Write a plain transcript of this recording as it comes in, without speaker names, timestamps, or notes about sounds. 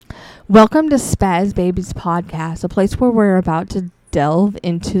Welcome to Spaz Babies Podcast, a place where we're about to delve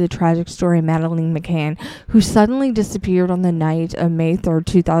into the tragic story of Madeleine McCann, who suddenly disappeared on the night of May 3rd,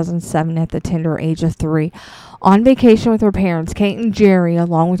 2007 at the tender age of 3. On vacation with her parents, Kate and Jerry,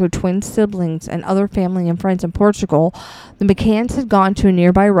 along with her twin siblings and other family and friends in Portugal, the McCanns had gone to a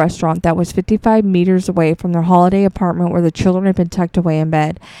nearby restaurant that was 55 meters away from their holiday apartment where the children had been tucked away in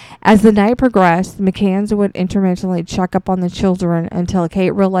bed. As the night progressed, the McCanns would intermittently check up on the children until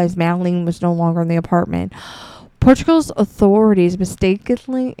Kate realized Madeleine was no longer in the apartment. Portugal's authorities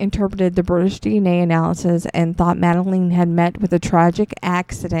mistakenly interpreted the British DNA analysis and thought Madeleine had met with a tragic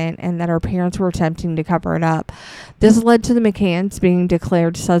accident and that her parents were attempting to cover it up. This led to the McCanns being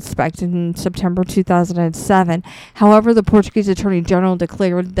declared suspect in September 2007. However, the Portuguese Attorney General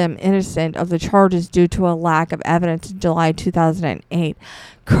declared them innocent of the charges due to a lack of evidence in July 2008.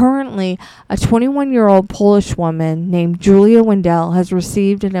 Currently, a 21-year-old Polish woman named Julia Wendell has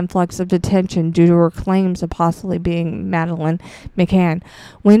received an influx of detention due to her claims of possibly being Madeleine McCann.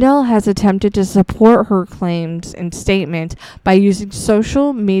 Wendell has attempted to support her claims and statement by using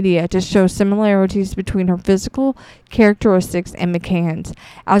social media to show similarities between her physical characteristics and McCann's.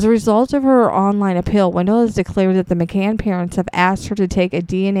 As a result of her online appeal, Wendell has declared that the McCann parents have asked her to take a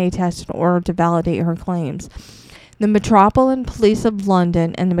DNA test in order to validate her claims. The Metropolitan Police of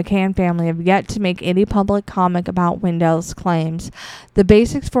London and the McCann family have yet to make any public comment about Wendell's claims. The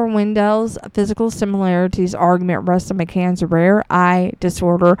basics for Wendell's physical similarities argument rests on McCann's rare eye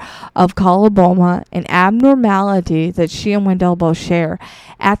disorder of coloboma, an abnormality that she and Wendell both share.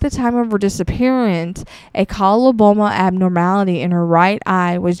 At the time of her disappearance, a coloboma abnormality in her right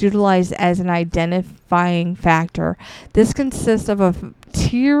eye was utilized as an identifying factor. This consists of a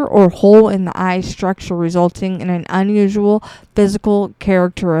tear or hole in the eye structure resulting in an unusual physical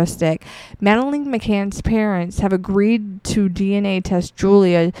characteristic. Madeleine McCann's parents have agreed to DNA test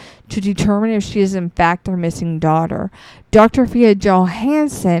Julia to determine if she is in fact their missing daughter. Dr. Fia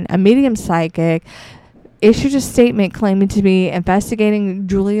Johansson, a medium psychic, issued a statement claiming to be investigating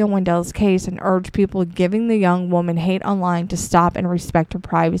Julia Wendell's case and urged people giving the young woman hate online to stop and respect her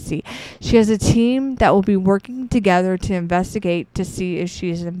privacy. She has a team that will be working together to investigate to see if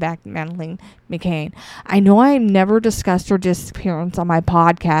she is in fact Madeleine McCann. I know I never discussed her disappearance on my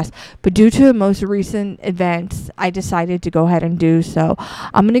podcast, but due to the most recent events, I decided to go ahead and do so.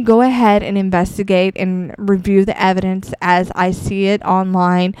 I'm going to go ahead and investigate and review the evidence as I see it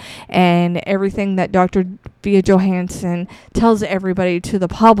online and everything that Dr. Fia Johansson tells everybody to the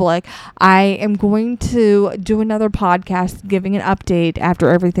public. I am going to do another podcast giving an update after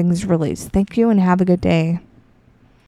everything's released. Thank you and have a good day.